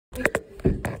Thunderstorm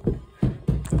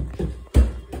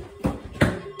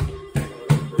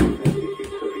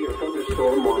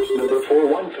watch number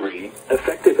 413,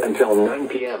 effective until 9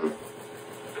 p.m.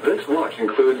 This watch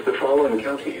includes the following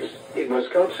counties in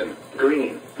Wisconsin: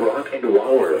 Green, Rock, and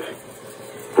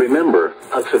Walworth. Remember,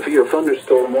 a severe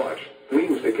thunderstorm watch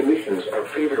means the conditions are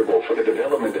favorable for the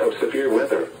development of severe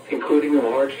weather, including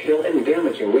large hail and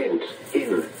damaging winds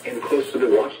in and close to the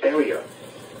watched area.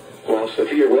 While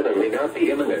severe weather may not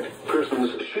be imminent,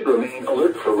 persons should remain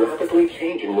alert for rapidly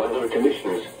changing weather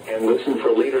conditions and listen for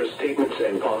later statements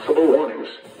and possible warnings.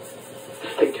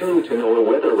 Stay tuned to NOAA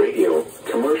weather radio,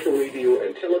 commercial radio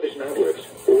and television outlets,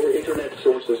 or internet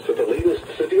sources for the latest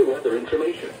severe weather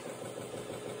information.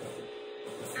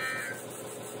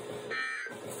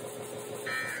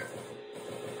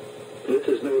 This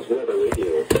is NOAA's weather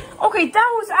radio. Okay,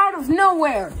 that was out of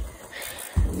nowhere.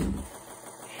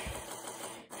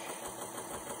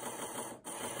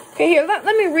 Okay, here, let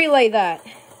me relay that.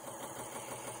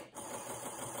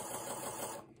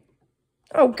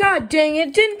 Oh, god dang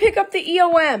it, didn't pick up the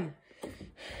EOM.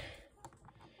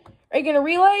 Are you gonna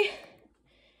relay?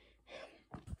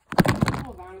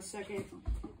 Hold on a second.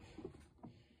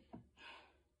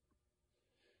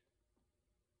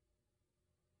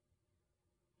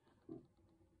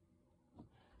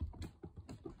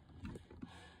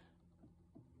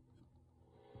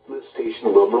 This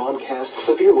station will broadcast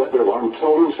severe weather alarm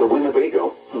tones for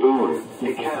Winnebago, Boone,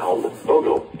 DeKalb,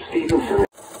 Bogle, Stevenson.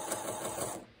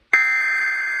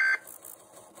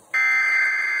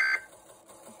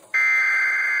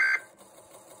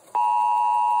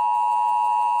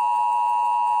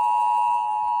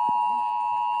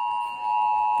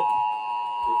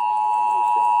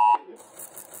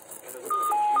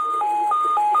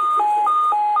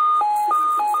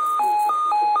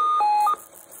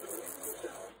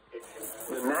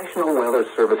 National Weather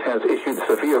Service has issued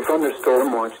severe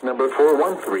thunderstorm watch number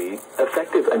 413,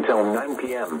 effective until 9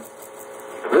 p.m.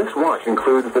 This watch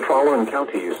includes the following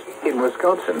counties in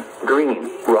Wisconsin: Green,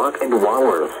 Rock, and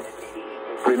Walworth.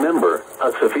 Remember,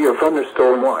 a severe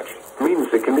thunderstorm watch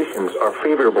means the conditions are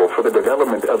favorable for the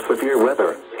development of severe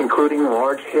weather, including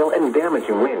large hail and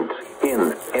damaging winds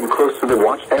in and close to the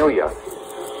watched area.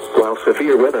 While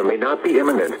severe weather may not be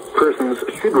imminent, persons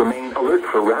should remain alert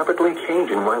for rapidly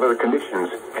changing weather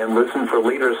conditions and listen for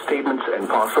later statements and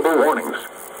possible warnings.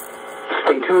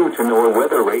 Stay tuned to NOAA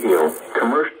Weather Radio,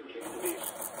 commercial.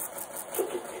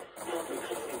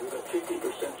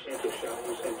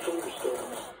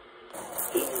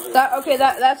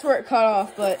 That's where it cut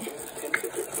off, but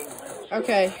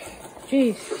okay.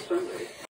 Jeez.